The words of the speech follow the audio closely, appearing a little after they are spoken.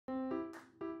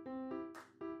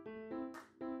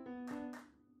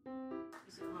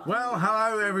Well,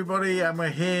 hello everybody, and we're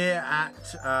here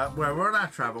at, well, we're on our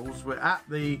travels. We're at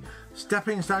the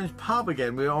Stepping Stones pub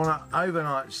again. We're on an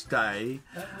overnight stay,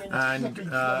 and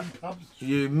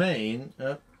you mean,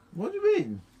 what do you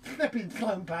mean? Stepping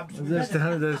Stone pubs.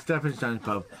 The Stepping Stones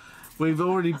pub. We've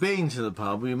already been to the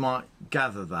pub, we might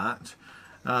gather that.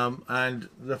 And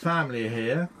the family are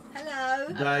here. Hello.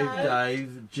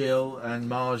 Dave, Jill and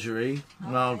Margaret.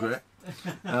 Oh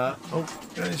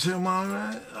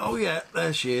yeah,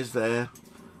 there she is there.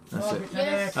 That's it.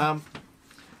 Yes.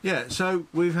 Yeah, so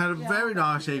we've had a very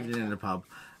nice evening in the pub,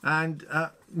 and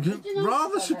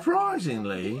rather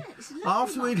surprisingly,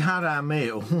 after we'd had our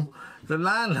meal, the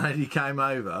landlady came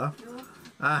over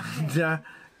and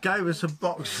gave us a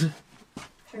box of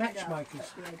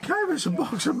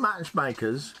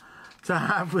matchmakers to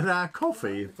have with our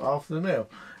coffee after the meal.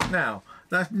 Now,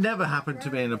 that's never happened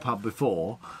to me in a pub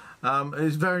before. It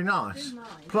was very nice.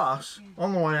 Plus,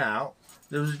 on the way out,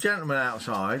 there was a gentleman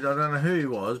outside. I don't know who he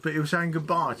was, but he was saying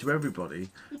goodbye to everybody,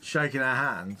 shaking our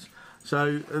hands.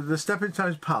 So the Stepping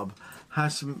Stones pub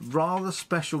has some rather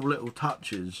special little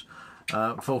touches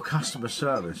for customer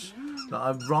service that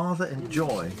I rather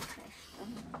enjoy.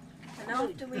 And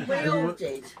after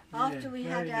we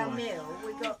had our meal,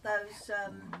 we got those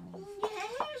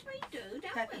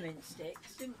peppermint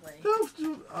sticks, didn't we?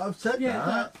 I've said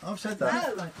that. I've said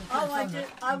that. No. Oh, I did.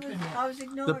 I was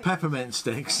ignoring. The peppermint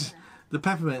sticks. The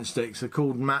peppermint sticks are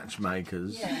called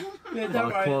matchmakers. Yeah. Don't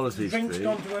worry, quality drink's street.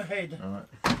 gone to her head. Right.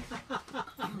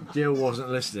 Jill wasn't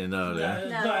listening earlier.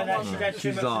 No,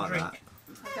 She's like that.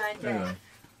 I'm going down.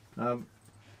 Anyway,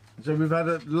 so we've had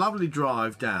a lovely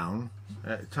drive down.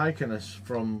 It's taken us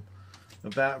from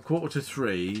about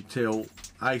 2:45 till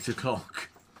 8 o'clock.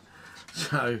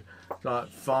 So like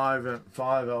five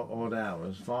odd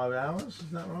hours. 5 hours, is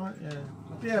that right?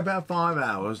 Yeah, about 5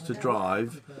 hours to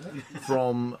drive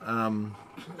from from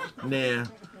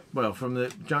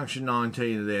the junction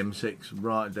 19 of the M6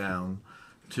 right down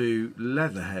to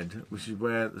Leatherhead, which is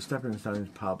where the Stepping Stones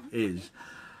pub is.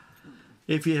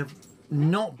 If you've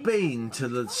not been to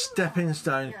the Stepping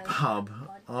Stones pub,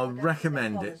 I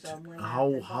recommend it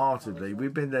wholeheartedly.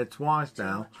 We've been there twice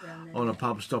now on a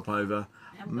pub stopover.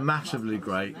 Massively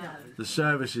great. The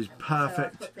service is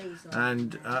perfect,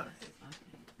 and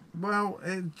well,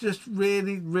 it's just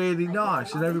really, really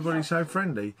nice, and everybody's so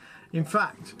friendly. In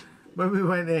fact, when we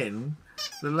went in,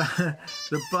 the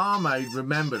barmaid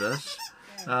remembered us.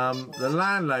 The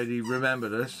landlady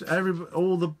remembered us.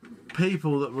 All the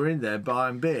people that were in there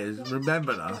buying beers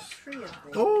remembered us.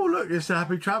 Oh, look, it's the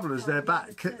Happy Travellers, they're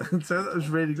back. So that was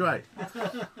really great.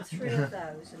 3 of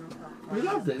those. We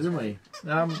loved it, didn't we?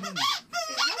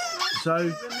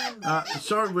 So,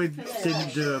 sorry we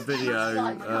didn't do a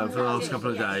video for the last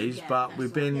couple of days, but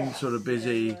we've been sort of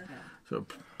busy sort of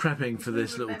prepping for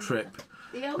this little trip.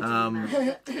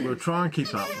 We'll try and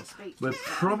keep up. We're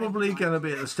probably going to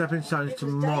be at the Stepping Stones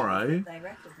tomorrow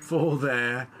for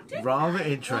their rather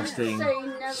interesting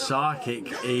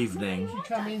psychic evening.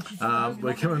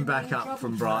 We're coming back up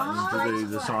from Brighton to do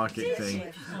the psychic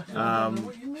thing.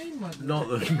 Not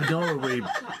that we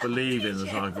believe in the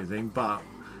psychic thing, but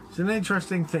it's an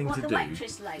interesting thing to do.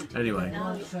 Anyway,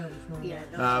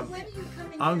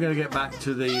 I'm going to get back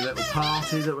to the little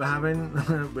party that we're having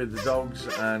with the dogs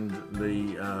and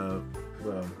the,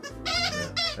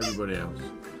 everybody else.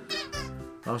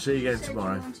 I'll see you again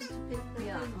tomorrow.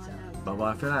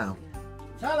 Bye-bye for now.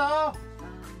 Ta-da!